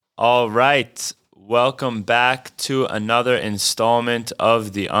All right. Welcome back to another installment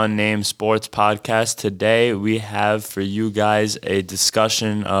of the Unnamed Sports Podcast. Today we have for you guys a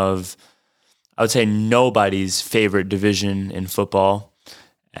discussion of, I would say, nobody's favorite division in football.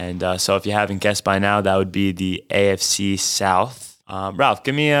 And so if you haven't guessed by now, that would be the AFC South. Ralph,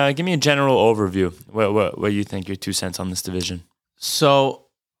 give me a general overview. What do you think, your 2 cents on this division? So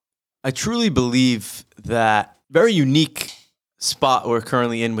I truly believe that very unique spot we're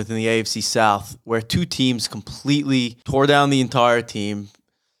currently in within the AFC South, where two teams completely tore down the entire team,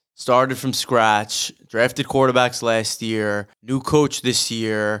 started from scratch, drafted quarterbacks last year, new coach this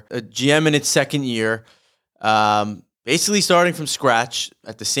year, a GM in its second year, basically starting from scratch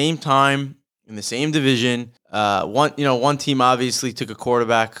at the same time in the same division. One team obviously took a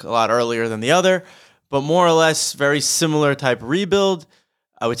quarterback a lot earlier than the other, but more or less very similar type rebuild.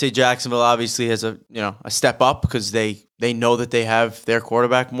 I would say Jacksonville obviously has a step up because they know that they have their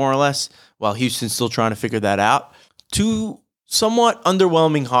quarterback more or less, while Houston's still trying to figure that out. Two somewhat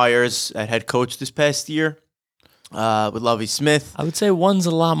underwhelming hires at head coach this past year with Lovie Smith. I would say one's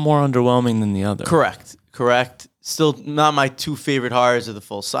a lot more underwhelming than the other. Correct. Still not my two favorite hires of the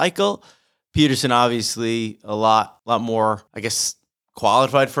full cycle. Peterson obviously a lot more, I guess,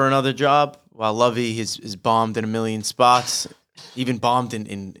 qualified for another job, while Lovie is bombed in a million spots. Even bombed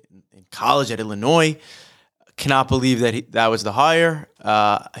in college at Illinois. Cannot believe that was the hire.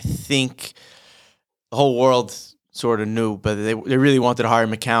 I think the whole world sort of knew, but they really wanted to hire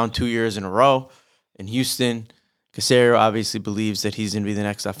McCown 2 years in a row in Houston. Caserio obviously believes that he's going to be the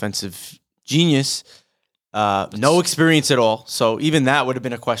next offensive genius. No experience at all, so even that would have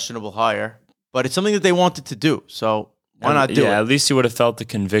been a questionable hire. But it's something that they wanted to do, so why not do it? Yeah, at least you would have felt the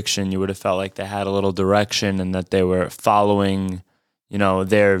conviction. You would have felt like they had a little direction and that they were following,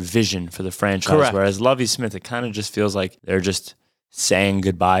 their vision for the franchise. Correct. Whereas Lovie Smith, it kind of just feels like they're just saying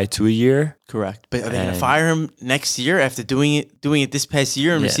goodbye to a year. Correct. But are they going to fire him next year after doing it this past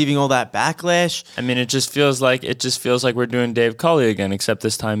year and receiving all that backlash? I mean, it just feels like we're doing Dave Culley again, except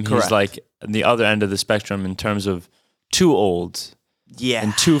this time he's like the other end of the spectrum in terms of too old. Yeah.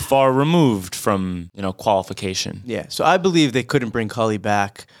 And too far removed from, qualification. Yeah. So I believe they couldn't bring Culley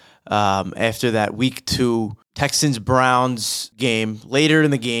back after that week 2 Texans-Browns game. Later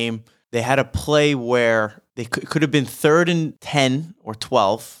in the game, they had a play where they could have been 3rd and 10 or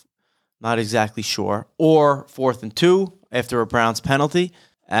 12, not exactly sure, or 4th and 2 after a Browns penalty.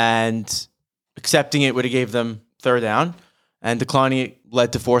 And accepting it would have gave them 3rd down, and declining it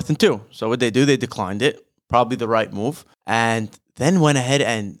led to 4th and 2. So what they do, they declined it. Probably the right move. And then went ahead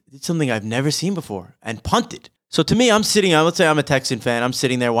and did something I've never seen before and punted. So to me, let's say I'm a Texan fan. I'm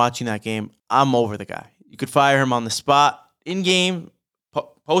sitting there watching that game. I'm over the guy. You could fire him on the spot, in-game,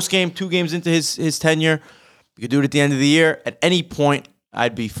 post-game, 2 games into his tenure. You could do it at the end of the year. At any point,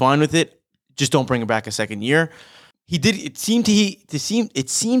 I'd be fine with it. Just don't bring him back a second year. He did. It seemed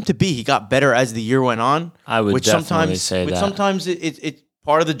to be he got better as the year went on. I would definitely say that. Sometimes it's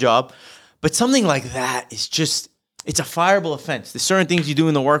part of the job. But something like that is just... It's a fireable offense. There's certain things you do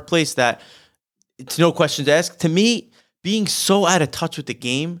in the workplace that it's no questions asked. To me, being so out of touch with the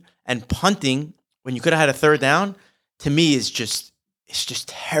game and punting when you could have had a 3rd down, to me it's just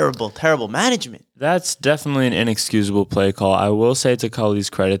terrible management. That's definitely an inexcusable play call. I will say to Culley's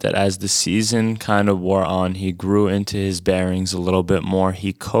credit that as the season kind of wore on, he grew into his bearings a little bit more.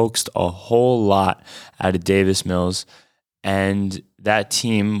 He coaxed a whole lot out of Davis Mills. And that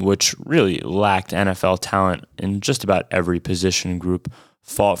team, which really lacked NFL talent in just about every position group,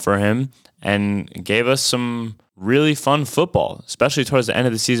 fought for him and gave us some really fun football, especially towards the end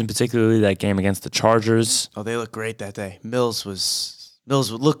of the season, particularly that game against the Chargers. Oh, they looked great that day. Mills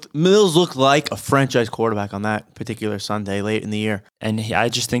looked like a franchise quarterback on that particular Sunday late in the year. And I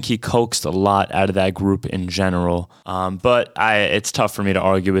just think he coaxed a lot out of that group in general. But it's tough for me to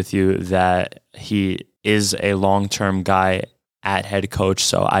argue with you that he is a long-term guy at head coach,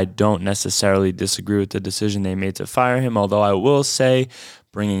 so I don't necessarily disagree with the decision they made to fire him, although I will say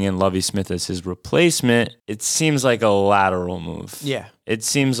bringing in Lovie Smith as his replacement, it seems like a lateral move. Yeah. It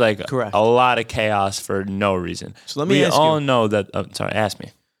seems like Correct. A lot of chaos for no reason. So let me ask you. We all know that... ask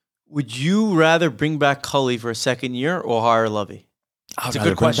me. Would you rather bring back Culley for a second year or hire Lovie? It's a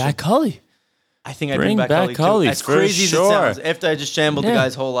good question. Bring back Culley. I think I'd bring back Culley too. As crazy as it sounds, after I just shambled the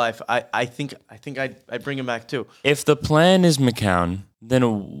guy's whole life, I think I'd bring him back too. If the plan is McCown, then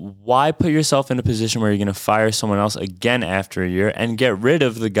why put yourself in a position where you're going to fire someone else again after a year and get rid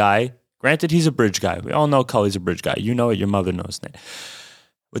of the guy? Granted, he's a bridge guy. We all know Culley's a bridge guy. You know it. Your mother knows that.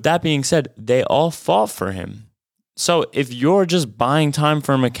 With that being said, they all fought for him. So if you're just buying time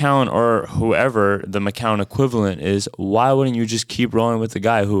for McCown or whoever the McCown equivalent is, why wouldn't you just keep rolling with the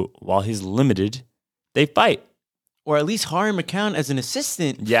guy who, while he's limited, they fight? Or at least hire McCown as an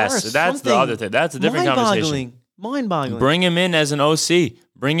assistant. Yes, that's the other thing. That's a different conversation. Mind-boggling. Bring him in as an OC.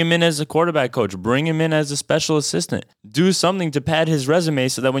 Bring him in as a quarterback coach. Bring him in as a special assistant. Do something to pad his resume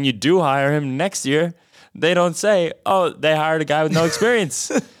so that when you do hire him next year, they don't say, oh, they hired a guy with no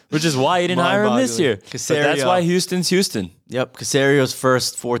experience, which is why he didn't hire him this year. But that's why Houston's Houston. Yep, Casario's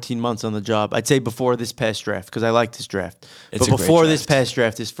first 14 months on the job. I'd say before this past draft, because I liked this draft. It's but before this past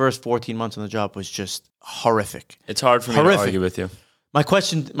draft, his first 14 months on the job was just horrific. It's hard for me to argue with you. My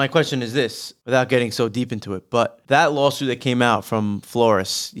question is this, without getting so deep into it, but that lawsuit that came out from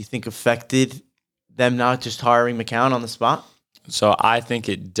Flores, you think affected them not just hiring McCown on the spot? So I think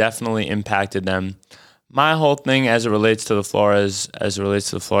it definitely impacted them. My whole thing as it relates to the Flores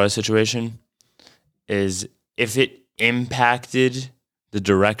situation is if it impacted the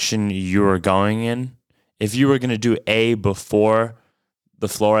direction you were going in, if you were going to do A before the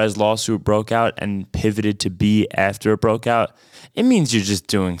Flores lawsuit broke out and pivoted to B after it broke out, it means you're just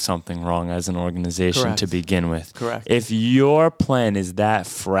doing something wrong as an organization to begin with. Correct. If your plan is that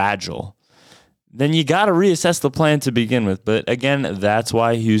fragile, then you got to reassess the plan to begin with. But again, that's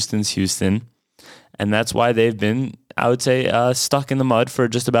why Houston's Houston, and that's why they've been, I would say, stuck in the mud for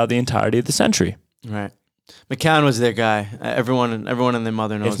just about the entirety of the century. Right. McCown was their guy. Everyone and their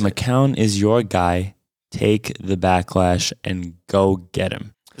mother knows If McCown is your guy, take the backlash and go get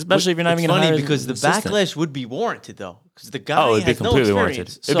him. Especially if you're not even going to hire because the backlash would be warranted, though. Because the guy it'd be completely warranted.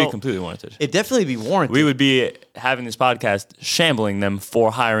 So It'd be completely warranted. It'd definitely be warranted. We would be having this podcast shambling them for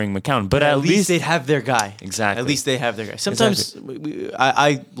hiring McCown, but at least they'd have their guy. Exactly. At least they have their guy. Sometimes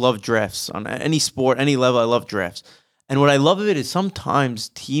I love drafts on any sport, any level. I love drafts, and what I love of it is sometimes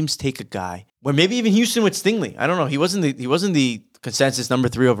teams take a guy where maybe even Houston with Stingley. I don't know. He wasn't the consensus number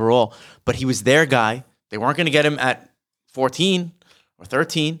 3 overall, but he was their guy. They weren't going to get him at 14 or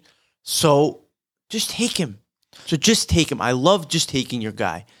 13, so just take him. I love just taking your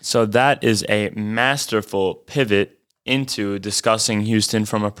guy. So that is a masterful pivot into discussing Houston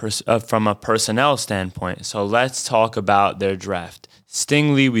from a personnel standpoint. So let's talk about their draft.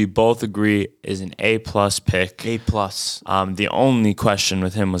 Stingley, we both agree, is an A+ pick. A+. The only question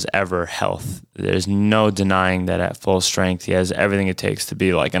with him was ever health. There's no denying that at full strength, he has everything it takes to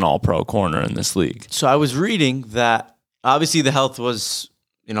be like an all-pro corner in this league. So I was reading that obviously the health was,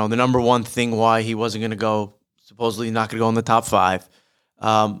 the number one thing why he wasn't going to go, supposedly not going to go in the top 5.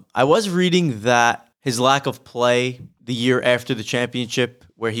 I was reading that his lack of play the year after the championship,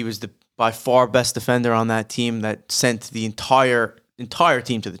 where he was the by far best defender on that team that sent the entire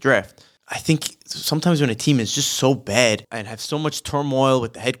team to the draft. I think sometimes when a team is just so bad and have so much turmoil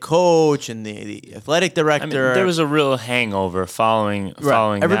with the head coach and the athletic director. There was a real hangover following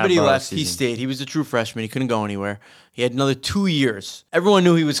Everybody that left. season. He stayed. He was a true freshman. He couldn't go anywhere. He had another 2 years. Everyone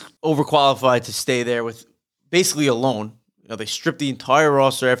knew he was overqualified to stay there with basically alone. They stripped the entire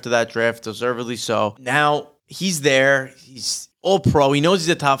roster after that draft, deservedly so. Now he's there. He's all pro. He knows he's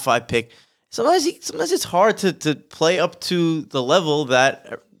a top 5 pick. Sometimes it's hard to play up to the level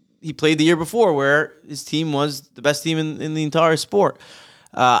that he played the year before, where his team was the best team in the entire sport.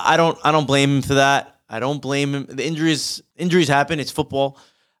 I don't blame him for that. I don't blame him. The injuries happen. It's football.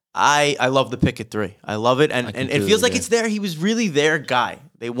 I love the pick at 3. I love it, and it feels like it's there. He was really their guy.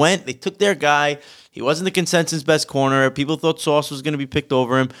 They took their guy. He wasn't the consensus best corner. People thought Sauce was going to be picked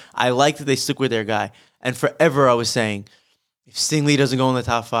over him. I like that they stuck with their guy. And forever I was saying, if Stingley doesn't go in the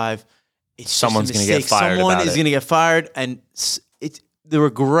top 5, someone's going to get fired. Someone is going to get fired, and the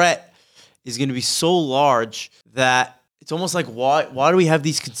regret is going to be so large that it's almost like, why do we have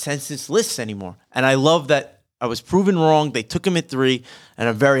these consensus lists anymore? And I love that I was proven wrong. They took him at 3, and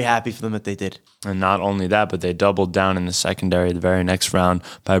I'm very happy for them that they did. And not only that, but they doubled down in the secondary the very next round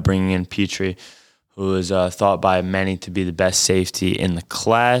by bringing in Petrie, who is thought by many to be the best safety in the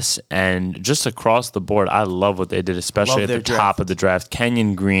class. And just across the board, I love what they did, especially at the top of the draft.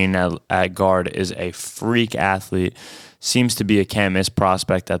 Kenyon Green at guard is a freak athlete, seems to be a can't-miss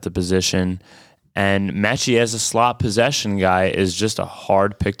prospect at the position. And Mechie as a slot possession guy is just a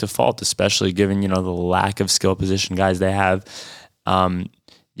hard pick to fault, especially given, the lack of skill position guys they have.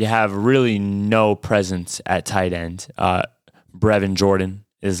 You have really no presence at tight end. Brevin Jordan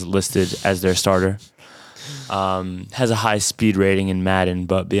is listed as their starter. Has a high speed rating in Madden,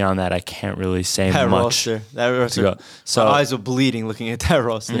 but beyond that, I can't really say much. That roster. So my eyes are bleeding looking at that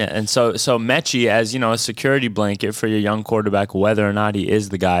roster. Yeah, and so Mechie as a security blanket for your young quarterback, whether or not he is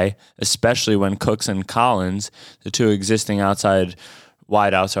the guy, especially when Cooks and Collins, the 2 existing outside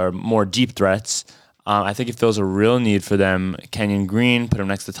wideouts, are more deep threats. I think it fills a real need for them. Kenyon Green, put him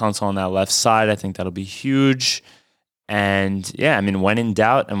next to Tunsil on that left side. I think that'll be huge. And yeah, I mean, when in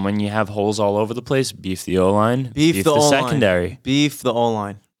doubt and when you have holes all over the place, beef the O-line, beef the secondary. Beef the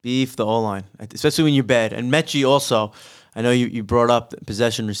O-line. Beef the O-line, especially when you're bad. And Mechie also, I know you brought up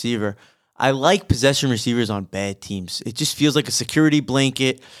possession receiver. I like possession receivers on bad teams. It just feels like a security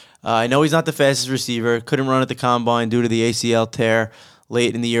blanket. I know he's not the fastest receiver. Couldn't run at the combine due to the ACL tear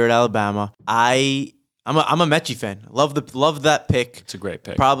late in the year at Alabama. I'm a Mechie fan. Love that pick. It's a great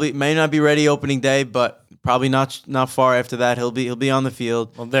pick. Probably may not be ready opening day, but probably not far after that. He'll be on the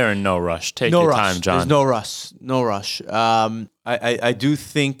field. Well, they're in no rush. Take your time, John. There's no rush. I do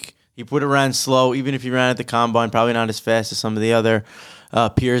think he put it ran slow, even if he ran at the combine. Probably not as fast as some of the other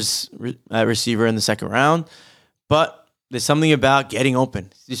peers at receiver in the second round, but there's something about getting open.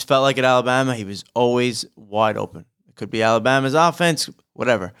 It just felt like at Alabama, he was always wide open. It could be Alabama's offense,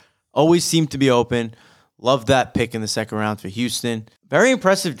 whatever. Always seemed to be open. Love that pick in the second round for Houston. Very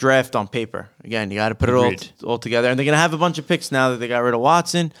impressive draft on paper. Again, you got to put it all together. And they're going to have a bunch of picks now that they got rid of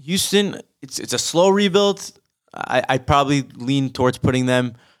Watson. Houston, it's a slow rebuild. I'd probably lean towards putting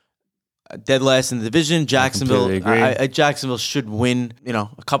them dead last in the division. Jacksonville should win, a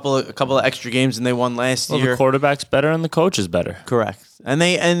couple of extra games than they won last year. The quarterback's better and the coach is better. Correct. And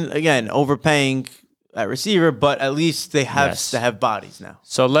again, overpaying at receiver, but at least they have bodies now.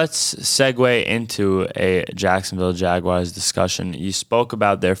 So let's segue into a Jacksonville Jaguars discussion. You spoke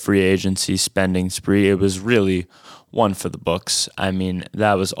about their free agency spending spree. It was really one for the books. I mean,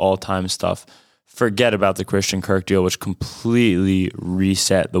 that was all-time stuff. Forget about the Christian Kirk deal, which completely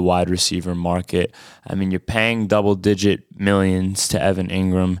reset the wide receiver market. I mean, you're paying double-digit millions to Evan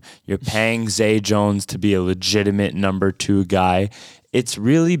Ingram. You're paying Zay Jones to be a legitimate number 2 guy. It's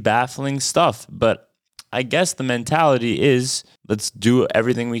really baffling stuff, but I guess the mentality is let's do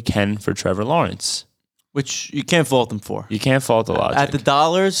everything we can for Trevor Lawrence. Which you can't fault them for. You can't fault the logic. At the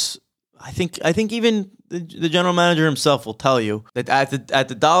dollars, I think even the general manager himself will tell you that at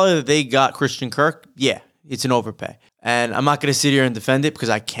the dollar that they got Christian Kirk, yeah, it's an overpay. And I'm not going to sit here and defend it because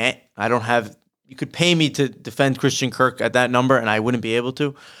I can't. I don't have. You could pay me to defend Christian Kirk at that number, and I wouldn't be able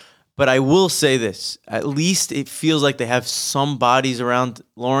to. But I will say this: at least it feels like they have some bodies around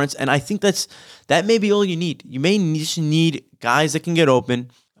Lawrence, and I think that may be all you need. You may just need guys that can get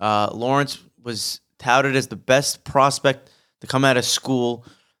open. Lawrence was touted as the best prospect to come out of school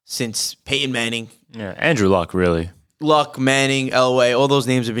since Peyton Manning. Yeah, Andrew Luck, really. Luck, Manning, Elway, all those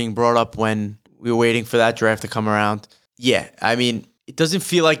names are being brought up when we were waiting for that draft to come around. Yeah, I mean, it doesn't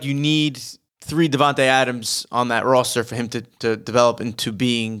feel like you need 3 Devontae Adams on that roster for him to develop into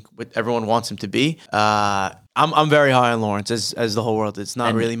being what everyone wants him to be. I'm very high on Lawrence, as the whole world. It's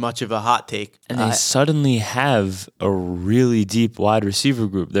not really much of a hot take. And they suddenly have a really deep wide receiver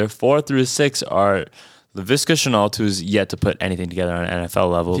group. Their 4 through 6 are Laviska Shenault, who's yet to put anything together on an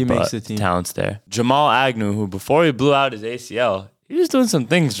NFL level, but the talent's there. Jamal Agnew, who before he blew out his ACL, he was doing some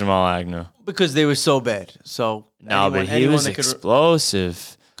things, Jamal Agnew. Because they were so bad. But he was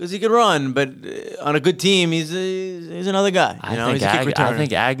explosive. Because he could run, but on a good team, he's another guy. I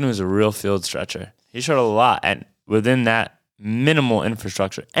think Agnew is a real field stretcher. He showed a lot, and within that minimal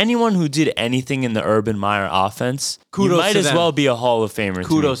infrastructure, anyone who did anything in the Urban Meyer offense, kudos might as well be a Hall of Famer.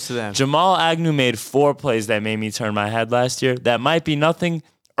 Kudos to them. Jamal Agnew made 4 plays that made me turn my head last year. That might be nothing.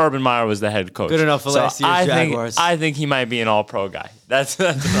 Urban Meyer was the head coach. Good enough for last year's Jaguars. I think he might be an all-pro guy. That's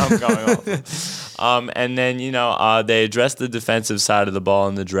what I'm going off. And then, they addressed the defensive side of the ball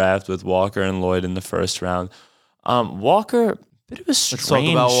in the draft with Walker and Lloyd in the first round. Walker, bit of a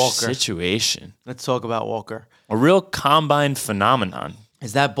strange situation. Let's talk about Walker. A real combine phenomenon.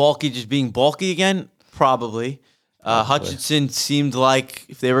 Is that bulky just being bulky again? Probably. Hutchinson seemed like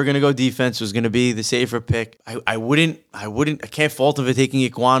if they were going to go defense, was going to be the safer pick. I can't fault them for taking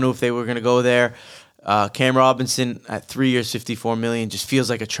Ikwanu if they were going to go there. Cam Robinson at 3 years, $54 million just feels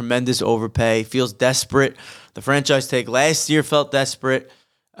like a tremendous overpay. Feels desperate. The franchise tag last year felt desperate.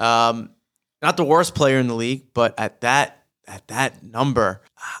 Not the worst player in the league, but at that number,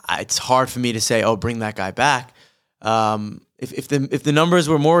 it's hard for me to say, oh, bring that guy back. If the numbers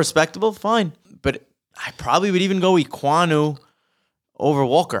were more respectable, fine. But I probably would even go Ikwanu over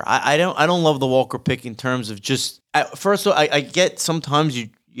Walker. I don't love the Walker pick in terms of just first of all, I get sometimes you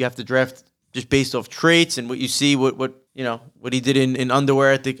have to draft just based off traits and what you see, what he did in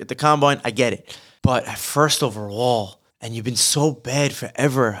underwear at the combine. I get it. But at first overall, and you've been so bad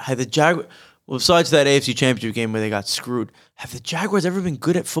forever. Had the Jaguars, well, besides that AFC Championship game where they got screwed, have the Jaguars ever been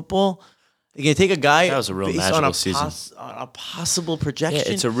good at football? They're going to take a guy That was a real based magical on a, season. on a possible projection.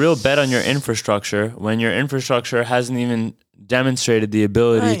 Yeah, it's a real bet on your infrastructure when your infrastructure hasn't even demonstrated the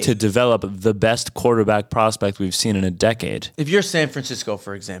ability to develop the best quarterback prospect we've seen in a decade. If you're San Francisco,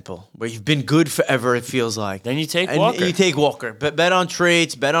 for example, where you've been good forever, it feels like. Then you take Walker. You take Walker. Bet on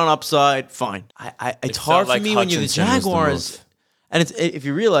traits, bet on upside, fine. It's hard for me when you're the Jaguars. And if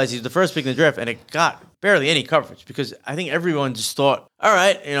you realize he's the first pick in the draft, and it got barely any coverage because I think everyone just thought, all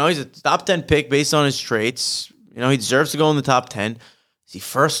right, he's a top 10 pick based on his traits. He deserves to go in the top 10. Is he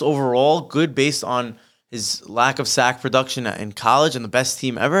first overall? Good based on his lack of sack production in college and the best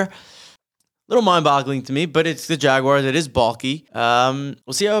team ever. A little mind-boggling to me, but it's the Jaguars. It is bulky.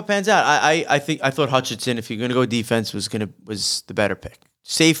 We'll see how it pans out. I thought Hutchinson, if you're going to go defense, was the better pick.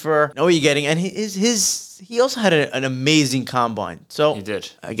 Safer, know what you're getting, and he also had an amazing combine. So he did.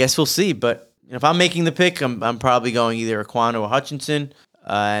 I guess we'll see. But if I'm making the pick, I'm probably going either Aquan or Hutchinson.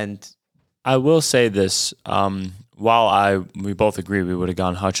 And I will say this: while we both agree we would have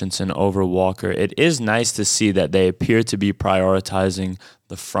gone Hutchinson over Walker, it is nice to see that they appear to be prioritizing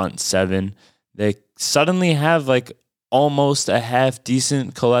the front seven. They suddenly have almost a half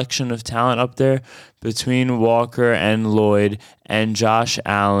decent collection of talent up there between Walker and Lloyd and Josh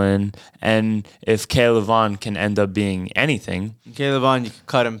Allen. And if Caleb Vaughn can end up being anything. Caleb Vaughn, you can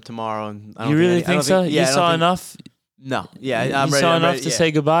cut him tomorrow. And you really think so? You saw enough? No. Yeah, I'm ready. You saw enough to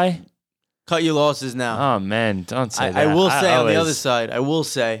say goodbye? Cut your losses now. Oh, man, don't say that. I will say on the other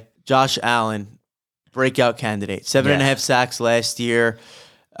side, Josh Allen, breakout candidate. 7.5 sacks last year.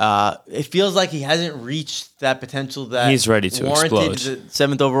 It feels like he hasn't reached that potential that he's ready to warranted explode. The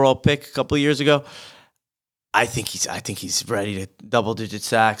 7th overall pick a couple of years ago. I think he's ready to double-digit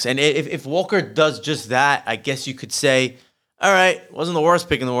sacks. And if Walker does just that, I guess you could say, all right, wasn't the worst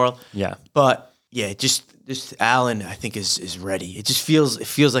pick in the world. Yeah. But yeah, just Allen, I think is ready. It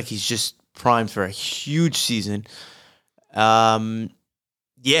feels like he's just primed for a huge season. That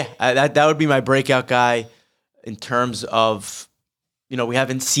would be my breakout guy in terms of. We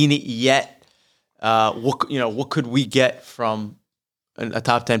haven't seen it yet. What could we get from a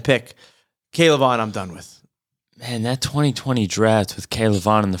top 10 pick? Caleb Vaughn, I'm done with. Man, that 2020 draft with Caleb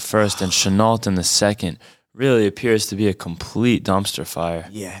Vaughn in the first and Chenault in the second really appears to be a complete dumpster fire.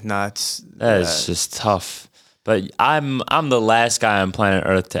 Yeah, no, that is just tough. But I'm the last guy on planet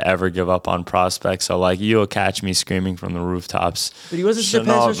Earth to ever give up on prospects. So you'll catch me screaming from the rooftops. But he wasn't such a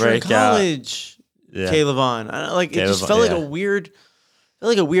pass rusher in college. Yeah. Caleb Vaughn. It just felt like a weird.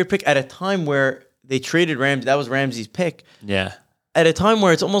 Like a weird pick at a time where they traded Ramsey. That was Ramsey's pick. Yeah. At a time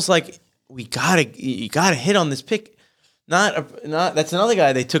where it's almost like you gotta hit on this pick. Not that's another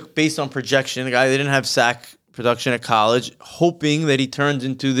guy they took based on projection. A guy they didn't have sack production at college, hoping that he turns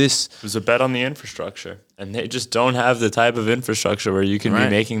into this. It was a bet on the infrastructure, and they just don't have the type of infrastructure where you can be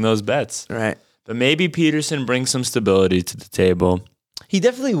making those bets. Right. But maybe Peterson brings some stability to the table. He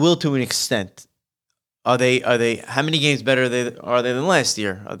definitely will to an extent. Are they? How many games better are they than last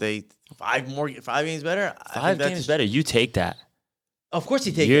year? Are they 5 games better? 5 games better. You take that. Of course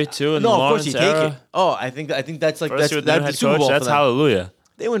you take year it. 2 in the Lawrence era. Of course you take it. Oh, I think that's that's the Super Bowl. That's hallelujah.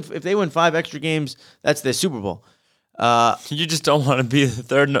 If they win 5 extra games, that's their Super Bowl. You just don't want to be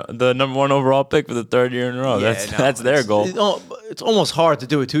the number 1 overall pick for the 3rd year in a row. Yeah, that's their goal. It's almost hard to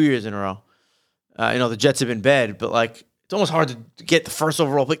do it 2 years in a row. The Jets have been bad, but it's almost hard to get the first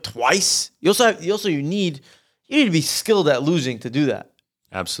overall pick twice. You need to be skilled at losing to do that.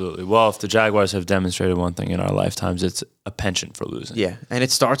 Absolutely. Well, if the Jaguars have demonstrated one thing in our lifetimes, it's a penchant for losing. Yeah, and it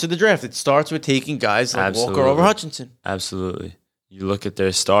starts with the draft. It starts with taking guys like Walker over Hutchinson. Absolutely. You look at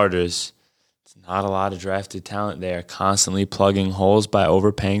their starters, it's not a lot of drafted talent. They are constantly plugging holes by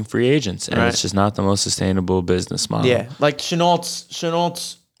overpaying free agents, and it's just not the most sustainable business model. Yeah, like Chenault's.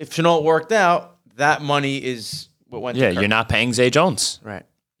 If Chenault worked out, that money is what went. Yeah, you're not paying Zay Jones. Right.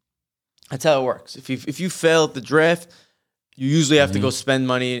 That's how it works. If you fail at the draft, you usually have to go spend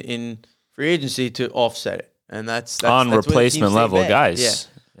money in free agency to offset it, and that's on replacement level guys.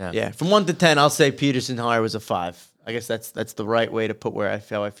 Yeah. From 1 to 10, I'll say Peterson higher was a 5. I guess that's the right way to put where I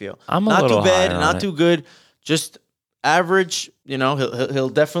feel. I'm not little too bad, higher not on too good, just average. He'll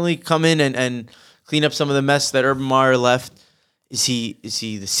definitely come in and clean up some of the mess that Urban Meyer left. Is he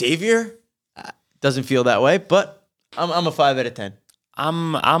the savior? Doesn't feel that way, but I'm a 5 out of 10.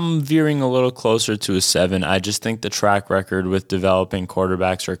 I'm veering a little closer to a 7. I just think the track record with developing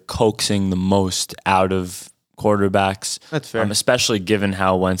quarterbacks are coaxing the most out of quarterbacks. That's fair. Especially given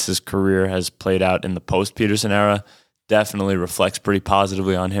how Wentz's career has played out in the post-Peterson era. Definitely reflects pretty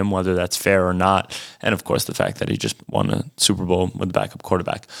positively on him, whether that's fair or not. And, of course, the fact that he just won a Super Bowl with a backup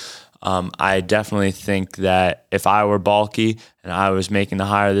quarterback. I definitely think that if I were Balky and I was making the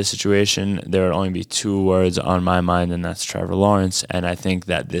hire of this situation, there would only be two words on my mind, and that's Trevor Lawrence. And I think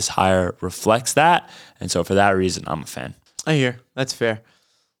that this hire reflects that. And so for that reason, I'm a fan. I hear. That's fair.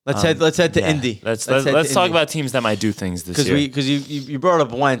 Let's head to Indy. Let's talk about teams that might do things this year. Because you brought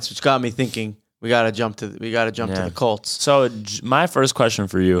up Wentz, which got me thinking. We gotta jump to the Colts. So my first question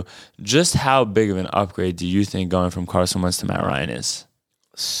for you: just how big of an upgrade do you think going from Carson Wentz to Matt Ryan is?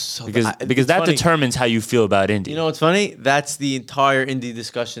 So because that funny. Determines how you feel about Indy. You know what's funny? That's the entire Indy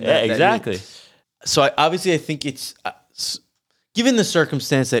discussion. Exactly. So I think it's given the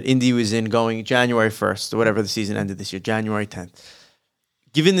circumstance that Indy was in going January 1st or whatever the season ended this year, January 10th.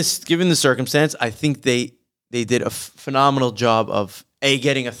 Given the circumstance, I think they did a phenomenal job of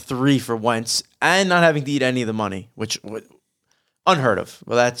getting a 3 for Wentz and not having to eat any of the money, which unheard of.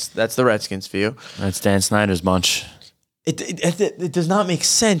 Well, that's the Redskins for you. That's Dan Snyder's bunch. It does not make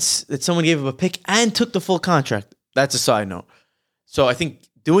sense that someone gave him a pick and took the full contract. That's a side note. So I think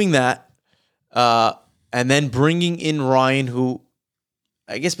doing that and then bringing in Ryan, who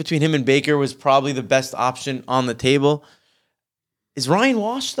I guess between him and Baker was probably the best option on the table. Is Ryan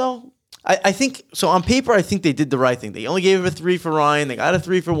washed, though? I think so. On paper, I think they did the right thing. They only gave him a 3 for Ryan. They got a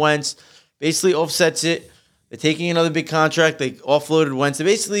 3 for Wentz. Basically offsets it. They're taking another big contract. They offloaded Wentz. They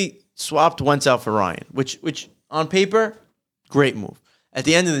basically swapped Wentz out for Ryan, which on paper, great move. At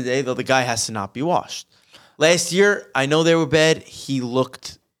the end of the day, though, the guy has to not be washed. Last year, I know they were bad. He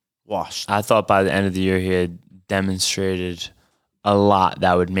looked washed. I thought by the end of the year, he had demonstrated a lot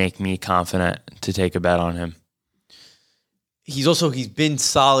that would make me confident to take a bet on him. He's been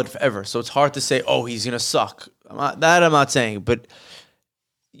solid forever, so it's hard to say, oh, he's going to suck. I'm not saying, but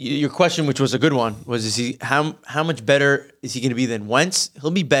your question, which was a good one, was how much better is he going to be than Wentz?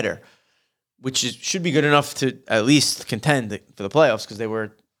 He'll be better, which should be good enough to at least contend for the playoffs because they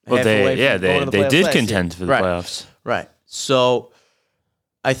were they did contend for the playoffs. Right. So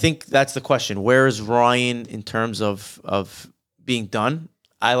I think that's the question. Where is Ryan in terms of being done?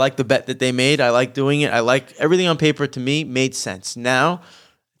 I like the bet that they made. I like doing it. I like everything on paper to me made sense. Now,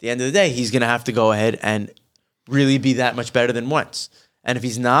 at the end of the day, he's going to have to go ahead and really be that much better than Wentz. And if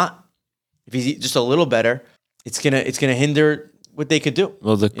he's not, if he's just a little better, it's gonna hinder what they could do.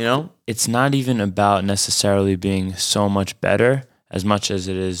 Well, it's not even about necessarily being so much better as much as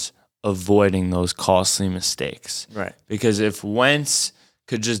it is avoiding those costly mistakes. Right. Because if Wentz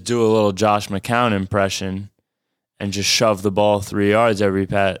could just do a little Josh McCown impression and just shove the ball 3 yards every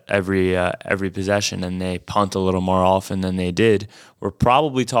possession, and they punt a little more often than they did, we're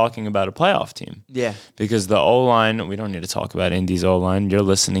probably talking about a playoff team. Yeah. Because the O-line, we don't need to talk about Indy's O-line. You're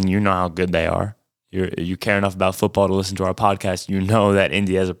listening, you know how good they are. You care enough about football to listen to our podcast. You know that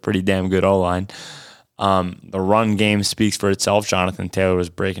Indy has a pretty damn good O-line. The run game speaks for itself. Jonathan Taylor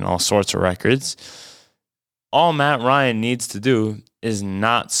was breaking all sorts of records. All Matt Ryan needs to do is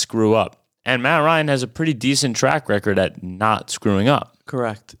not screw up. And Matt Ryan has a pretty decent track record at not screwing up.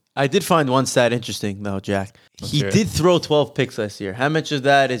 Correct. I did find one stat interesting, though, Jack. He did throw 12 picks last year. How much of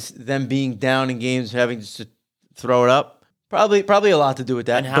that is them being down in games, having to throw it up? Probably a lot to do with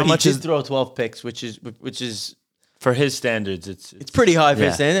that. And how much he did throw 12 picks, which is for his standards, it's pretty high for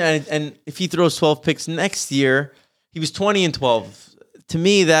his standards. And if he throws 12 picks next year, he was 20-12. To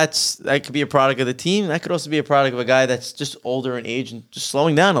me, that could be a product of the team. That could also be a product of a guy that's just older in age and just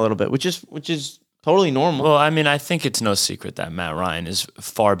slowing down a little bit, which is totally normal. Well, I mean, I think it's no secret that Matt Ryan is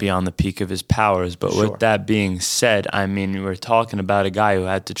far beyond the peak of his powers. But with that being said, I mean, we're talking about a guy who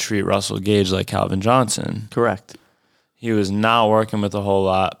had to treat Russell Gage like Calvin Johnson. Correct. He was not working with a whole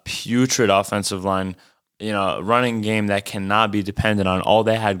lot. Putrid offensive line, running game that cannot be dependent on. All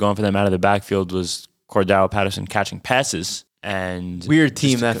they had going for them out of the backfield was Cordell Patterson catching passes. And weird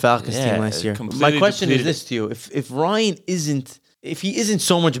team, that Falcons team last year. My question is this to you: If Ryan isn't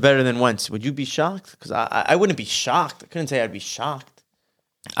so much better than Wentz, would you be shocked? Because I wouldn't be shocked. I couldn't say I'd be shocked.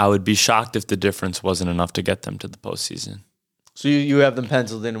 I would be shocked if the difference wasn't enough to get them to the postseason. So you have them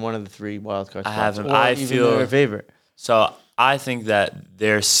penciled in one of the 3 wildcard spots. I have them. I feel their favorite. So I think that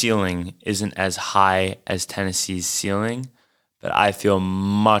their ceiling isn't as high as Tennessee's ceiling, but I feel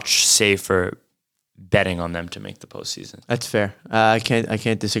much safer betting on them to make the postseason. That's fair. I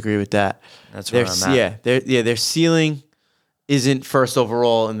can't disagree with that. That's where I'm at. Their ceiling isn't first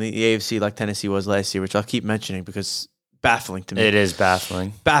overall in the AFC like Tennessee was last year, which I'll keep mentioning because baffling to me. It is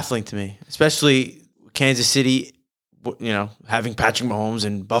baffling. Baffling to me, especially Kansas City, having Patrick Mahomes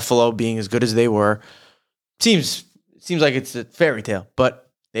and Buffalo being as good as they were. Seems like it's a fairy tale, but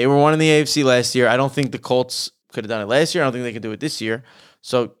they were one in the AFC last year. I don't think the Colts could have done it last year. I don't think they could do it this year.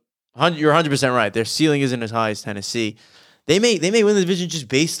 So you're 100% right. Their ceiling isn't as high as Tennessee. they may win the division just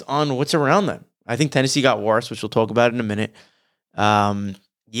based on what's around them. I think Tennessee got worse, which we'll talk about in a minute.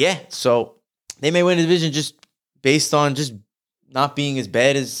 So they may win the division just based on just not being as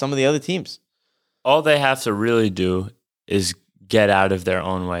bad as some of the other teams. All they have to really do is get out of their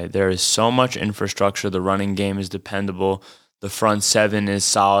own way. There is so much infrastructure. The running game is dependable. The front seven is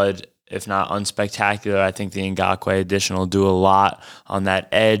solid, if not unspectacular. I think the Ngakoue addition will do a lot on that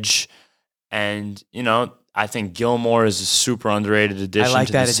edge. And, I think Gilmore is a super underrated addition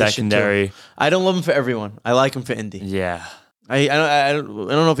to the secondary. Too. I don't love him for everyone. I like him for Indy. Yeah. I don't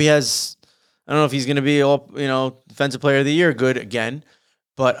know if he has. I don't know if he's going to be all defensive player of the year good again,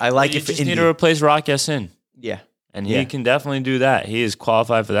 but I like it for Indy. You just need to replace Rock Ya-Sin. Yeah. And he can definitely do that. He is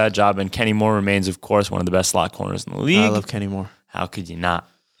qualified for that job, and Kenny Moore remains, of course, one of the best slot corners in the league. I love Kenny Moore. How could you not?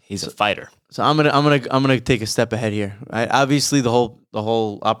 He's a fighter. So I'm gonna take a step ahead here. Right? Obviously, the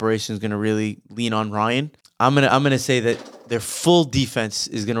whole operation is gonna really lean on Ryan. I'm gonna say that their full defense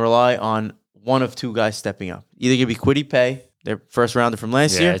is gonna rely on one of two guys stepping up. Either gonna be Kwity Paye, their first rounder from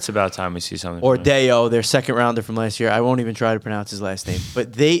last year. Yeah, it's about time we see something. Or Deo, their second rounder from last year. I won't even try to pronounce his last name.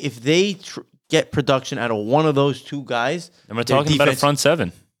 But if they get production out of one of those two guys, and we're talking about a front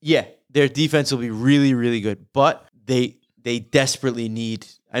seven. Yeah, their defense will be really, really good. But they desperately need.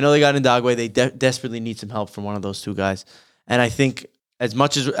 I know they got Ngakoue. They desperately need some help from one of those two guys. And I think as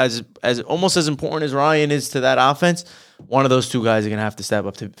much as almost as important as Ryan is to that offense, one of those two guys are going to have to step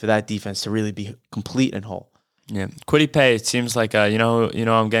up for that defense to really be complete and whole. Yeah, Kwity Paye, it seems like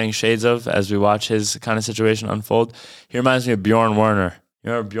I'm getting shades of as we watch his kind of situation unfold. He reminds me of Bjorn Werner. You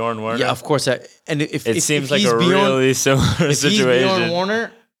remember Bjorn Werner? Yeah, of course. It seems like a really similar situation. If he's Bjorn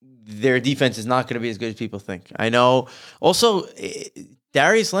Werner, their defense is not going to be as good as people think. I know. Also,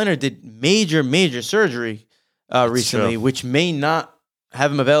 Darius Leonard did major surgery recently, which may not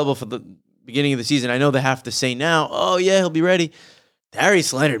have him available for the beginning of the season. I know they have to say now, oh, yeah, he'll be ready.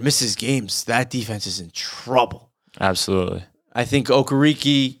 Darius Leonard misses games. That defense is in trouble. Absolutely. I think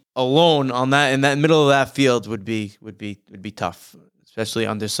Okereke alone in that middle of that field would be tough, especially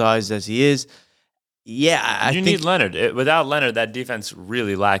undersized as he is. Yeah, I think need Leonard. Without Leonard, that defense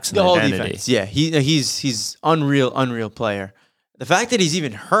really lacks an the whole identity. defense. Yeah, he's unreal player. The fact that he's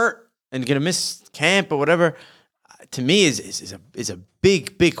even hurt and gonna miss camp or whatever, to me is a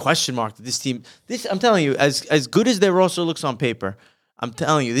big question mark to this team. I'm telling you, as good as their roster looks on paper, I'm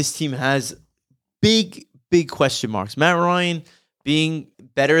telling you, this team has big question marks. Matt Ryan being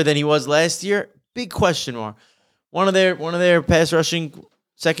better than he was last year, big question mark. One of their pass rushing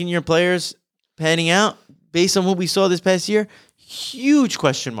second year players panning out based on what we saw this past year, huge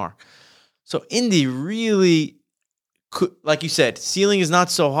question mark. So Indy really could, like you said, ceiling is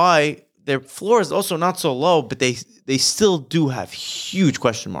not so high. Their floor is also not so low, but they still do have huge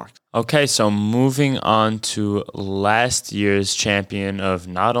question marks. Okay, so moving on to last year's champion of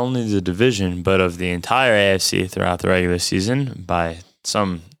not only the division, but of the entire AFC throughout the regular season by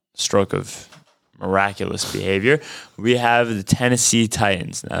some stroke of miraculous behavior. We have the Tennessee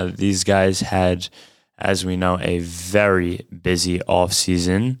Titans. Now, these guys had, as we know, a very busy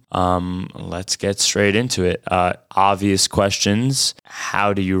offseason. Let's get straight into it. Obvious questions.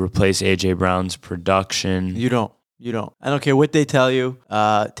 How do you replace A.J. Brown's production? You don't. I don't care what they tell you.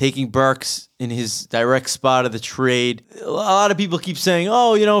 Taking Burks in his direct spot of the trade. A lot of people keep saying,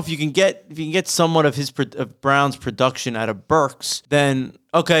 "Oh, if you can get somewhat of Brown's production out of Burks, then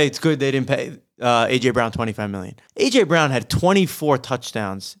okay, it's good they didn't pay A.J. Brown $25 million." A.J. Brown had 24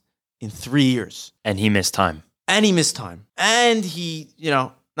 touchdowns in 3 years, and he missed time. And he,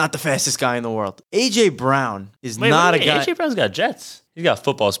 not the fastest guy in the world. A.J. Brown is not a guy. A.J. Brown's got jets. He's got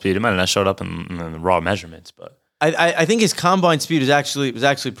football speed. It might have not showed up in the raw measurements, but I think his combine speed was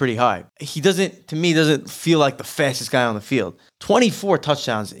actually pretty high. He doesn't feel like the fastest guy on the field. 24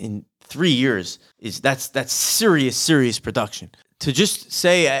 touchdowns in 3 years that's serious production. To just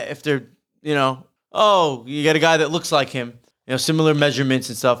say if they're, you got a guy that looks like him, similar measurements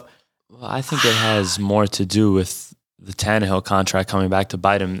and stuff. Well, I think it has more to do with the Tannehill contract coming back to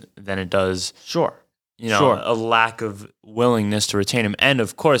bite him than it does. Sure. A lack of willingness to retain him. And,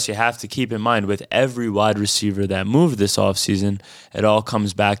 of course, you have to keep in mind with every wide receiver that moved this offseason, it all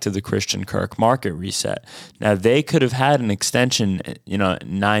comes back to the Christian Kirk market reset. Now, they could have had an extension,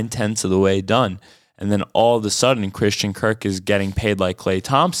 9/10 of the way done. And then all of a sudden, Christian Kirk is getting paid like Klay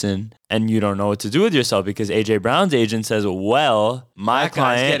Thompson, and you don't know what to do with yourself because A.J. Brown's agent says, well, my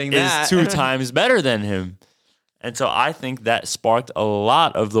client is 2 times better than him. And so I think that sparked a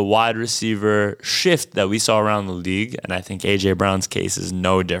lot of the wide receiver shift that we saw around the league, and I think A.J. Brown's case is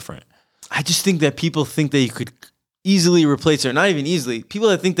no different. I just think that people think that you could easily replace her. Not even easily. People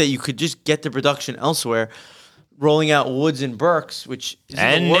that think that you could just get the production elsewhere. rolling out Woods and Burks, which is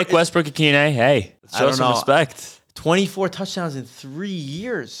Nick Westbrook-Akine. Hey, let's show some respect. 24 touchdowns in 3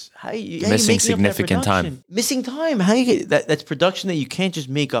 years. How you missing making significant time. Missing time. How you get that? That's production that you can't just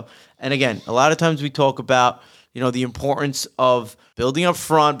make up. And again, a lot of times we talk about the importance of building up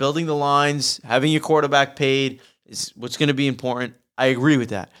front, building the lines, having your quarterback paid is what's going to be important. I agree with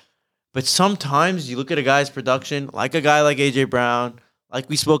that. But sometimes you look at a guy's production, like a guy like A.J. Brown, like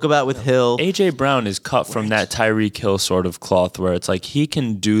we spoke about with Hill. A.J. Brown is cut from that Tyreek Hill sort of cloth where it's like he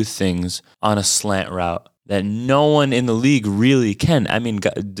can do things on a slant route that no one in the league really can. I mean,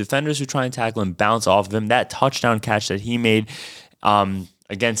 defenders who try and tackle him bounce off of him. That touchdown catch that he made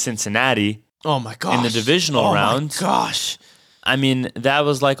against Cincinnati in the divisional round. Oh, my gosh. I mean, that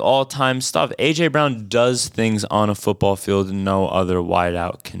was like all-time stuff. A.J. Brown does things on a football field no other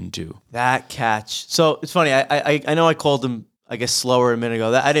wideout can do. That catch. So, it's funny. I know I called him, I guess, slower a minute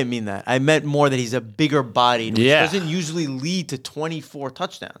ago. I didn't mean that. I meant more that he's a bigger body, which doesn't usually lead to 24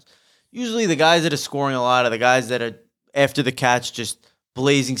 touchdowns. Usually the guys that are scoring a lot are the guys that are, after the catch, just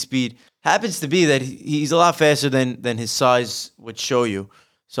blazing speed. Happens to be that he's a lot faster than his size would show you.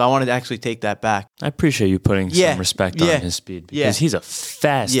 So I wanted to actually take that back. I appreciate you putting some respect on his speed because he's a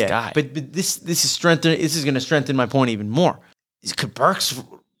fast guy. But this is going to strengthen my point even more. Could Burks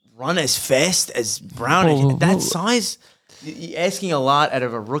run as fast as Brown at that size? You're asking a lot out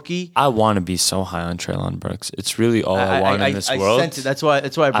of a rookie. I want to be so high on Treylon Burks. It's really all I want in this world. I sense it. That's why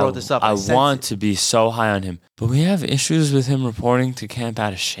I brought this up. I want to be so high on him. But we have issues with him reporting to camp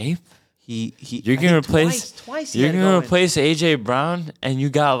out of shape. You're gonna replace AJ Brown, and you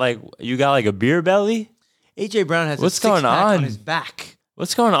got like a beer belly. AJ Brown has what's going on his back.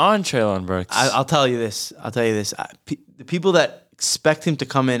 What's going on, Treylon Burks? I'll tell you this. The people that expect him to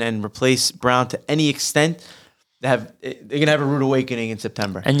come in and replace Brown to any extent, they're gonna have a rude awakening in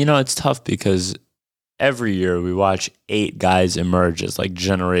September. And it's tough because every year we watch 8 guys emerge as like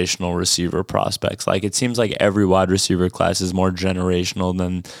generational receiver prospects. Like it seems like every wide receiver class is more generational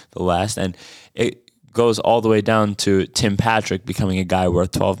than the last. And it goes all the way down to Tim Patrick becoming a guy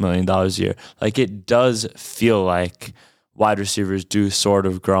worth $12 million a year. Like it does feel like wide receivers do sort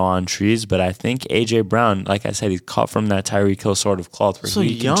of grow on trees, but I think A.J. Brown, like I said, he's cut from that Tyreek Hill sort of cloth where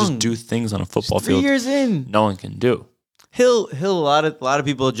he can just do things on a football field 3 years in. No one can do. Hill, a lot of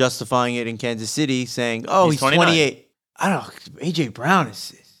people are justifying it in Kansas City, saying, "Oh, he's 28." I don't know. AJ Brown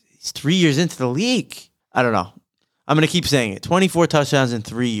he's 3 years into the league. I don't know. I'm gonna keep saying it. 24 touchdowns in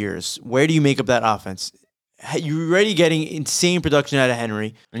 3 years. Where do you make up that offense? You're already getting insane production out of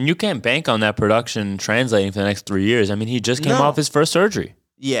Henry, and you can't bank on that production translating for the next 3 years. I mean, he just came off his first surgery.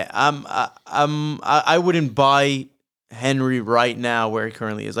 Yeah, I wouldn't buy Henry right now where he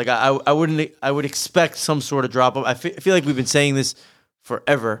currently is. Like I would expect some sort of drop off. I feel like we've been saying this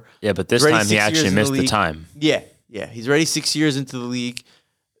forever. Yeah, but this time he actually missed the time. Yeah. He's already 6 years into the league.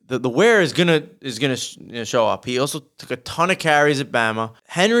 The wear is gonna show up. He also took a ton of carries at Bama.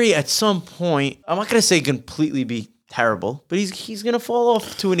 Henry at some point, I'm not gonna say completely be terrible, but he's gonna fall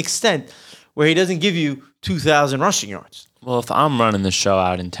off to an extent where he doesn't give you 2,000 rushing yards. Well, if I'm running the show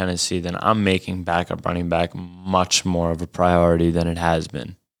out in Tennessee, then I'm making backup running back much more of a priority than it has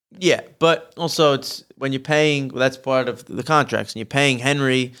been. Yeah, but also it's when you're paying, that's part of the contracts, and you're paying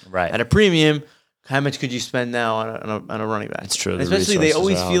Henry at a premium. How much could you spend now on a running back? It's true. Especially they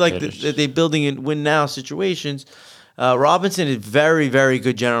always feel like that they're building in win-now situations. Robinson is very, very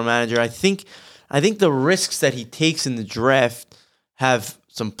good general manager. I think the risks that he takes in the draft have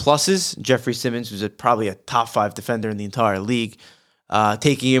some pluses. Jeffrey Simmons, who's probably a top 5 defender in the entire league,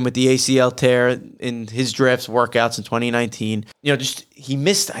 taking him with the ACL tear in his drafts workouts in 2019. He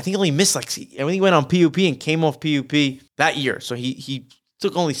missed. I think he went on PUP and came off PUP that year. So he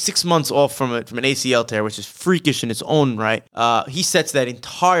took only 6 months off from an ACL tear, which is freakish in its own right. He sets that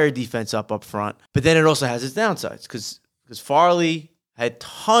entire defense up front, but then it also has its downsides because Farley had a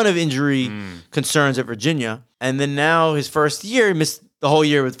ton of injury concerns at Virginia, and then now his first year he missed. The whole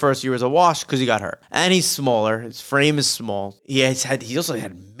year with first year was a wash because he got hurt. And he's smaller. His frame is small. He also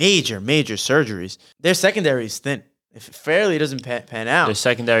had major surgeries. Their secondary is thin. If Fairley doesn't pan out, their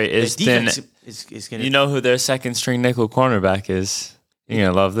secondary is thin. Is gonna, you know who their second string nickel cornerback is? You're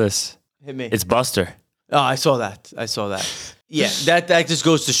going to love this. Hit me. It's Buster. Oh, I saw that. Yeah, that just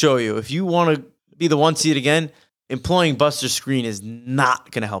goes to show you. If you want to be the 1 seed again, employing Buster Screen is not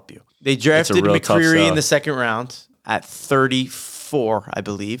going to help you. They drafted McCreary in the second round at 34. I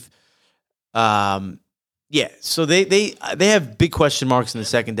believe. Yeah, so they have big question marks in the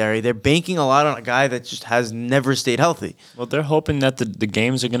secondary. They're banking a lot on a guy that just has never stayed healthy. Well, they're hoping that the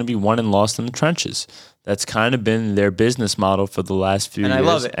games are going to be won and lost in the trenches. That's kind of been their business model for the last few years. I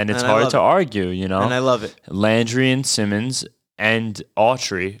love it. And it's hard to argue, And I love it. Landry and Simmons and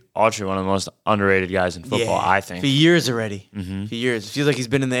Autry, one of the most underrated guys in football, I think. For years already. For years. It feels like he's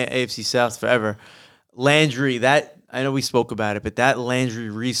been in the AFC South forever. Landry, I know we spoke about it, but that Landry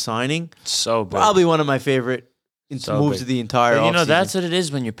re-signing, so big. Probably one of my favorite moves of the entire offseason. That's what it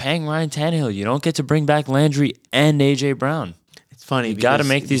is when you're paying Ryan Tannehill. You don't get to bring back Landry and A.J. Brown. It's funny. You got to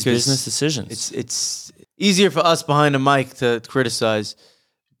make these business decisions. It's easier for us behind the mic to criticize,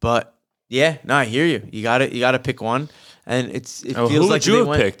 but yeah, no, I hear you. You got to pick one, and it feels like who would you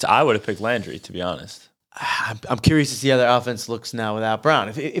have picked? I would have picked Landry, to be honest. I'm curious to see how their offense looks now without Brown.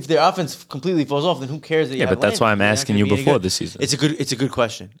 If their offense completely falls off, then who cares that you have but that's Landry? why I'm asking you before this season. It's a good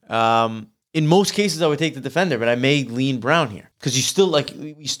question. In most cases, I would take the defender, but I may lean Brown here because you still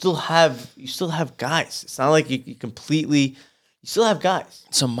have guys. It's not like you still have guys.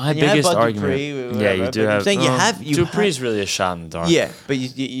 So my biggest argument, you do have. I'm saying Dupree's really a shot in the dark. Yeah, but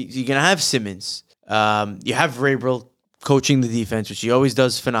you're gonna have Simmons. You have Vrabel coaching the defense, which he always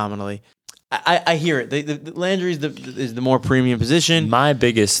does phenomenally. I hear it. The Landry is the more premium position. My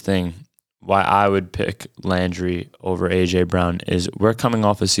biggest thing why I would pick Landry over A.J. Brown is we're coming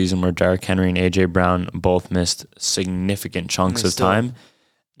off a season where Derrick Henry and A.J. Brown both missed significant chunks of time.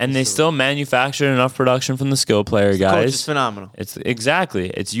 And they still manufactured enough production from the skill player guys. The coach is phenomenal.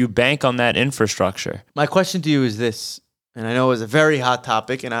 It's you bank on that infrastructure. My question to you is this, and I know it was a very hot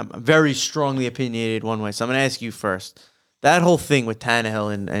topic, and I'm very strongly opinionated one way, so I'm going to ask you first. That whole thing with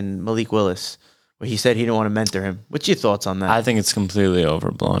Tannehill and Malik Willis, where he said he didn't want to mentor him. What's your thoughts on that? I think it's completely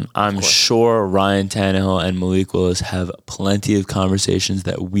overblown. I'm sure Ryan Tannehill and Malik Willis have plenty of conversations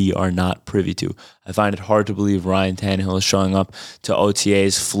that we are not privy to. I find it hard to believe Ryan Tannehill is showing up to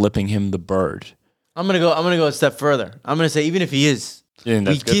OTAs flipping him the bird. I'm gonna go a step further. I'm gonna say even if he is, you think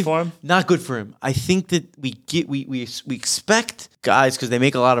that's good for him? Not good for him. I think that we expect guys, because they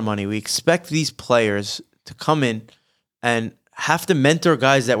make a lot of money. We expect these players to come in and have to mentor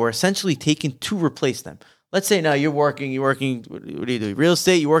guys that were essentially taken to replace them. Let's say now you're working, what do you do? Real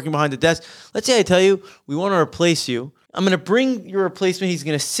estate, you're working behind the desk. Let's say I tell you, we want to replace you. I'm going to bring your replacement. He's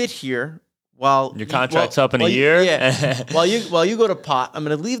going to sit here while your contract's up in a year. Yeah. while you go to pot, I'm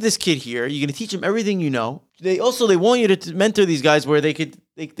going to leave this kid here. You're going to teach him everything you know. They want you to mentor these guys where they could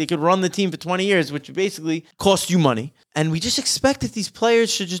run the team for 20 years, which basically costs you money. And we just expect that these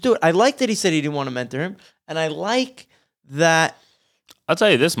players should just do it. I like that he said he didn't want to mentor him, and I like that. I'll tell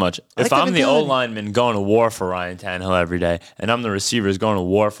you this much. If I'm the O lineman going to war for Ryan Tannehill every day, and I'm the receivers going to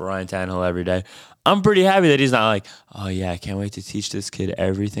war for Ryan Tannehill every day, I'm pretty happy that he's not like, oh yeah, I can't wait to teach this kid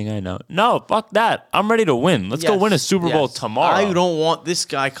everything I know. No, fuck that. I'm ready to win. Let's go win a Super Bowl tomorrow. I don't want this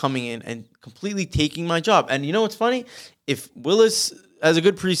guy coming in and completely taking my job. And you know what's funny? If Willis has a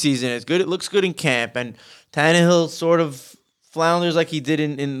good preseason, it's good, it looks good in camp, and Tannehill sort of flounders like he did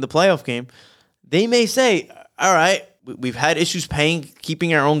in the playoff game, they may say, all right, we've had issues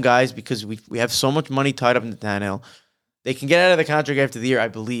keeping our own guys because we have so much money tied up in the Tannehill. They can get out of the contract after the year, I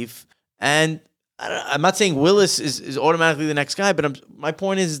believe. And I'm not saying Willis is automatically the next guy, but my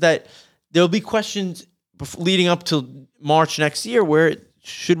point is that there'll be questions leading up to March next year where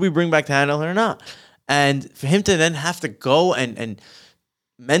should we bring back Tannehill or not? And for him to then have to go and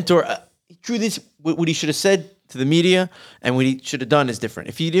mentor, truth is, what he should have said to the media and what he should have done is different.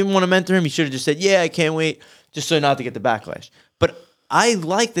 If he didn't want to mentor him, he should have just said, yeah, I can't wait, just so not to get the backlash. But I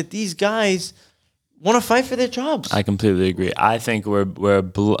like that these guys want to fight for their jobs. I completely agree. I think we're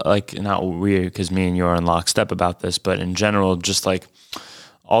like, not weird because me and you are in lockstep about this, but in general, just like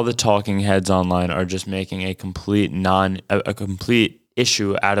all the talking heads online are just making a complete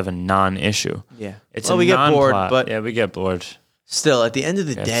issue out of a non-issue. Yeah, we get bored, but yeah, we get bored. Still, at the end of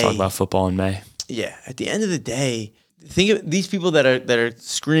the day, talk about football in May. Yeah, at the end of the day, think of these people that are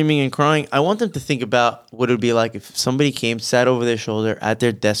screaming and crying. I want them to think about what it would be like if somebody came, sat over their shoulder at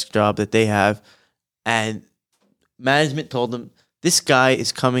their desk job that they have, and management told them, this guy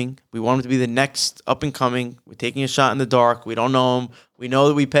is coming. We want him to be the next up and coming. We're taking a shot in the dark. We don't know him. We know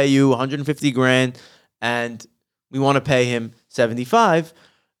that we pay you $150,000 and we want to pay him $75,000.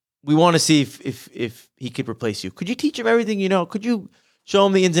 We want to see if he could replace you. Could you teach him everything you know? Could you show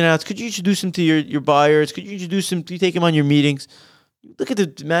him the ins and outs? Could you introduce him to your buyers? Could you introduce him? Do you take him on your meetings? Look at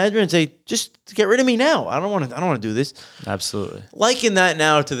the manager and say, just get rid of me now. I don't want to do this. Absolutely. Liken that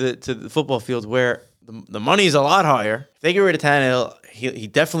now to the football field where the money is a lot higher. If they get rid of Tannehill, he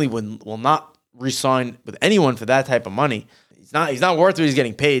definitely will not re-sign with anyone for that type of money. He's not worth what he's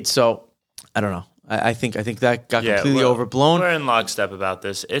getting paid. So I don't know. I think that got completely overblown. We're in lockstep about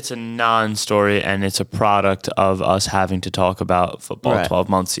this. It's a non-story, and it's a product of us having to talk about football 12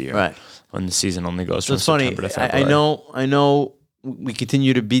 months a year. Right. When the season only goes So from it's funny. September to February. I know we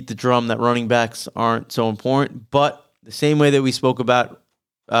continue to beat the drum that running backs aren't so important, but the same way that we spoke about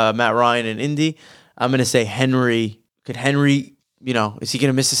Matt Ryan and Indy, I'm going to say Henry. Could Henry, is he going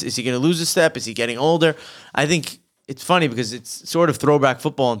to miss this? Is he going to lose a step? Is he getting older? I think it's funny because it's sort of throwback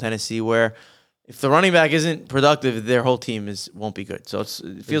football in Tennessee where if the running back isn't productive, their whole team won't be good. So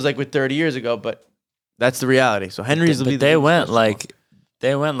it feels like with 30 years ago, but that's the reality. So Henry's will be they went like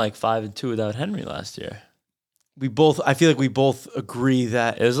 5-2 without Henry last year. I feel like we both agree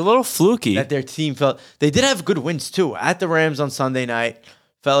that it was a little fluky. That their team they did have good wins too. At the Rams on Sunday night,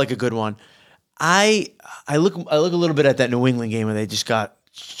 felt like a good one. I look a little bit at that New England game where they just got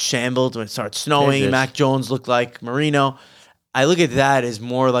shambled when it started snowing. Mac Jones looked like Marino. I look at that as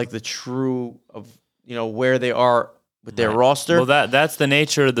more like the true of where they are with their roster. Well, that's the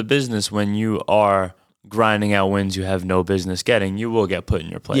nature of the business. When you are grinding out wins you have no business getting, you will get put in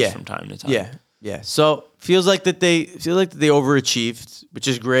your place from time to time. Yeah. So feels like that they overachieved, which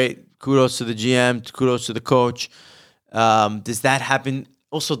is great. Kudos to the GM. Kudos to the coach. Does that happen?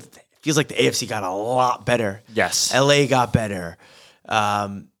 Also, it feels like the AFC got a lot better. Yes. LA got better.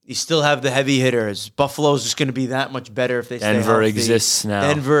 You still have the heavy hitters. Buffalo's just going to be that much better if they stay healthy. Denver exists now.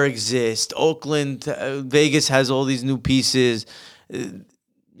 Denver exists. Oakland, Vegas has all these new pieces.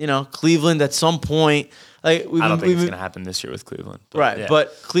 Cleveland at some point. Like I don't think it's going to happen this year with Cleveland.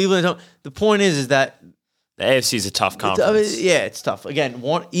 But Cleveland. The point is that the AFC is a tough conference. It's tough. Again,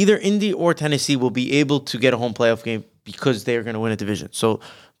 either Indy or Tennessee will be able to get a home playoff game because they are going to win a division. So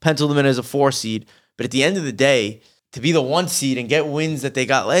pencil them in as a 4 seed. But at the end of the day, to be the 1 seed and get wins that they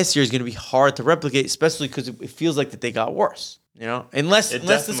got last year is going to be hard to replicate, especially because it feels like that they got worse. Unless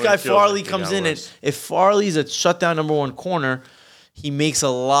this guy Farley comes in, and if Farley's a shutdown number 1 corner, he makes a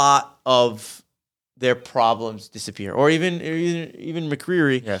lot of their problems disappear. Or even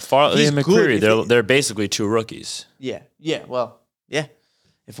McCreary. Yeah, Farley and McCreary, they're basically 2 rookies. Yeah. Well, yeah.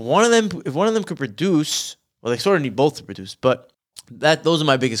 If one of them could produce, well, they sort of need both to produce. But those are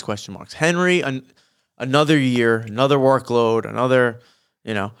my biggest question marks. Henry, another year, another workload,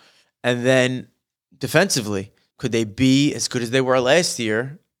 and then defensively, could they be as good as they were last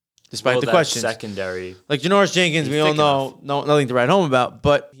year? Despite the questions. Secondary. Like Janoris Jenkins, we all know nothing to write home about,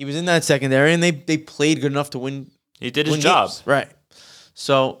 but he was in that secondary and they played good enough to win. He did his job. Games. Right.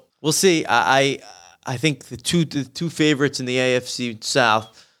 So we'll see. I think the two favorites in the AFC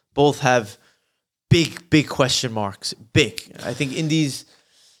South both have big question marks. Big. I think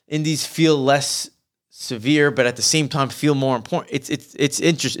Indies feel less severe, but at the same time feel more important. It's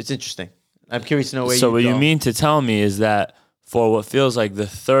interesting. I'm curious to know where you go. So what you mean to tell me is that for what feels like the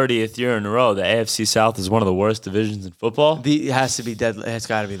 30th year in a row, the AFC South is one of the worst divisions in football? It has to be dead. It's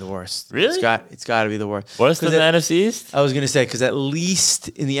got to be the worst. Really? It's got to be the worst. Worse than the NFC East? I was going to say, because at least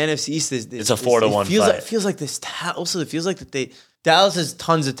in the NFC East, it's a 4-1 fight. It feels like this. Also, it feels like that Dallas has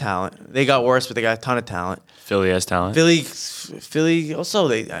tons of talent. They got worse, but they got a ton of talent. Philly has talent. Philly also,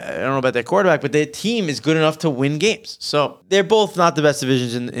 I don't know about their quarterback, but their team is good enough to win games. So they're both not the best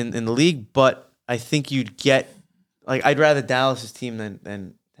divisions in the league, but I think you'd get, I'd rather Dallas' team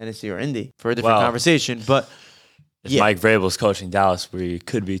than Tennessee or Indy for a different conversation. But if Mike Vrabel's coaching Dallas, we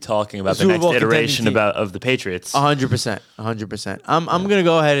could be talking about the next iteration of the Patriots. 100%. I'm going to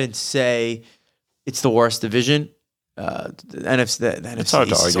go ahead and say it's the worst division. The NFC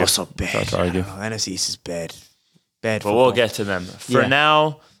East is also bad. It's hard to argue. NFC East is bad. But we'll get to them. For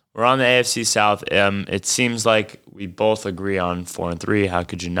now, we're on the AFC South. It seems like we both agree on 4-3. How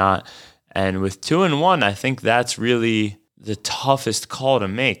could you not? And with 2-1, I think that's really the toughest call to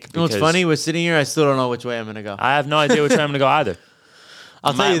make. You know what's funny? We're sitting here. I still don't know which way I'm going to go. I have no idea which way I'm going to go either.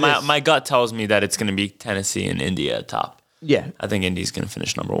 I'll tell you this. My gut tells me that it's going to be Tennessee and India at top. Yeah. I think Indy's going to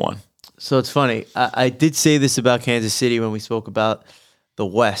finish number 1. So it's funny. I did say this about Kansas City when we spoke about the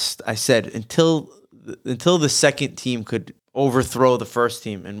West. I said until the second team could overthrow the first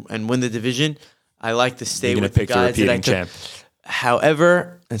team and win the division, I like to stay with the guys that I took. Champ.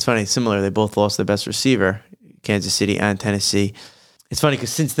 However, it's funny, similar. They both lost their best receiver, Kansas City and Tennessee. It's funny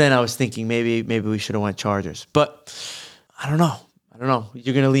because since then I was thinking maybe we should have went Chargers. But I don't know.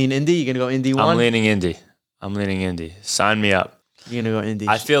 You're going to lean Indy? You're going to go Indy 1? I'm leaning Indy. Sign me up. You're going to go Indy.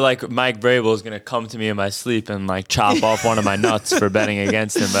 I feel like Mike Vrabel is going to come to me in my sleep and chop off one of my nuts for betting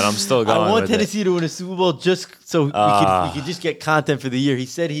against him, but I'm still going with it. I want Tennessee to win a Super Bowl just so we could just get content for the year. He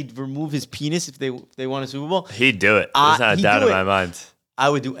said he'd remove his penis if they won a Super Bowl. He'd do it. There's not a doubt in my mind. I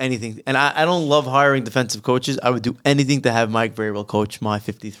would do anything. And I don't love hiring defensive coaches. I would do anything to have Mike Vrabel coach my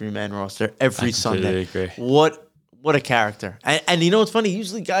 53-man roster every Sunday. Agree. What a character. And you know what's funny?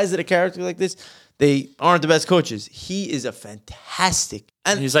 Usually guys that are character like this, they aren't the best coaches. He is a fantastic.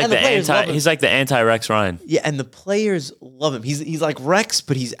 And he's like the anti Rex Ryan. Yeah, and the players love him. He's like Rex,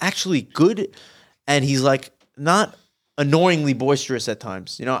 but he's actually good, and he's like not annoyingly boisterous at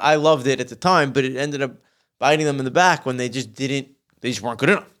times. You know, I loved it at the time, but it ended up biting them in the back when they just weren't good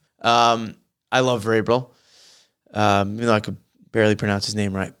enough. I love Vrabel, even though I could barely pronounce his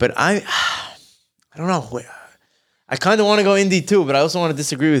name right. But I don't know. I kind of want to go Indy too, but I also want to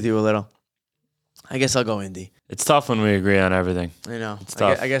disagree with you a little. I guess I'll go Indy. It's tough when we agree on everything. I know. It's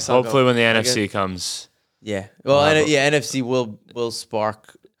tough. I guess hopefully when the NFC comes. Yeah. Well, NFC will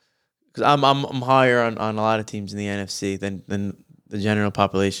spark. Because I'm higher on a lot of teams in the NFC than the general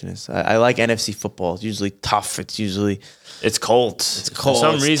population is. I like NFC football. It's usually tough. It's cold. For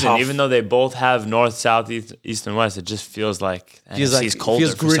some reason, tough. Even though they both have north, south, east, and west, it just feels like NFC's colder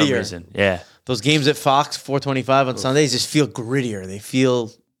feels for grittier. some reason. Yeah. Those games at Fox 425 on Sundays just feel grittier. They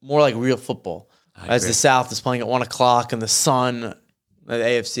feel more like real football. As the South is playing at 1 o'clock and the Sun, the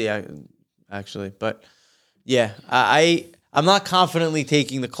AFC actually. But yeah, I'm not confidently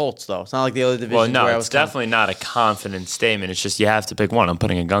taking the Colts though. It's not like the other divisions. Well, no, where it's definitely not a confident statement. It's just you have to pick one. I'm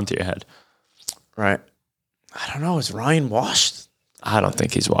putting a gun to your head. Right. I don't know. Is Ryan washed? I don't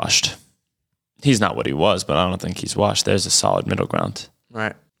think he's washed. He's not what he was, but I don't think he's washed. There's a solid middle ground.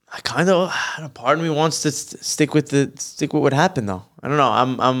 Right. I kind of part of me wants to stick with what happened though. I don't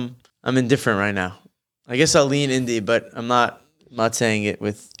know. I'm indifferent right now. I guess I'll lean Indy, but I'm not saying it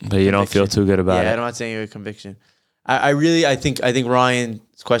with. But you don't feel too good about it. Yeah, I'm not saying it with conviction. I think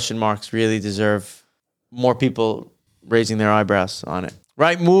Ryan's question marks really deserve more people raising their eyebrows on it.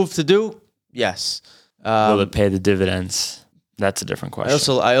 Right move to do? Yes. Will it pay the dividends? That's a different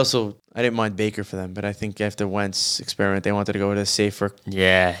question. I didn't mind Baker for them, but I think after Wentz experiment, they wanted to go with a safer,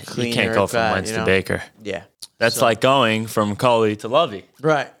 yeah, cleaner, you can't go from Wentz to Baker. Yeah, that's like going from Culley to Lovey.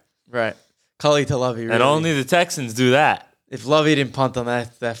 Right. Culley to Lovey, really. And only the Texans do that. If Lovey didn't punt on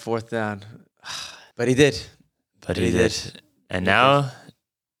that fourth down, but he did. And now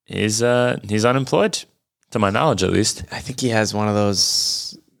he's unemployed, to my knowledge at least. I think he has one of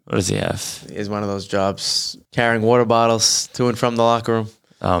those. What does he have? He has one of those jobs carrying water bottles to and from the locker room.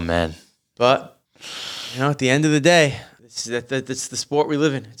 Oh man! But at the end of the day, that's the sport we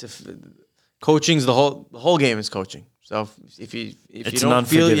live in. Coaching's the whole game is coaching. So if you don't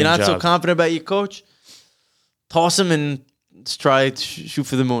feel you're not so confident about your coach, toss him and let's try to shoot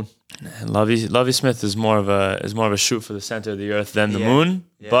for the moon. Lovie Smith is more of a shoot for the center of the earth than the moon.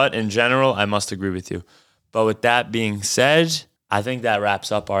 Yeah. But in general, I must agree with you. But with that being said, I think that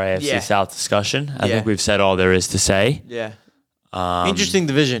wraps up our AFC South discussion. I think we've said all there is to say. Yeah. Interesting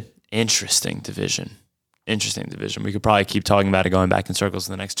division. We could probably keep talking about it, going back in circles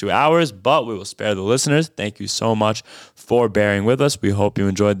in the next 2 hours, but we will spare the listeners. Thank you so much for bearing with us. We hope you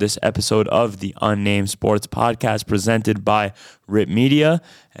enjoyed this episode of the Unnamed Sports Podcast presented by RIP Media.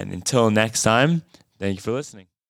 And until next time, thank you for listening.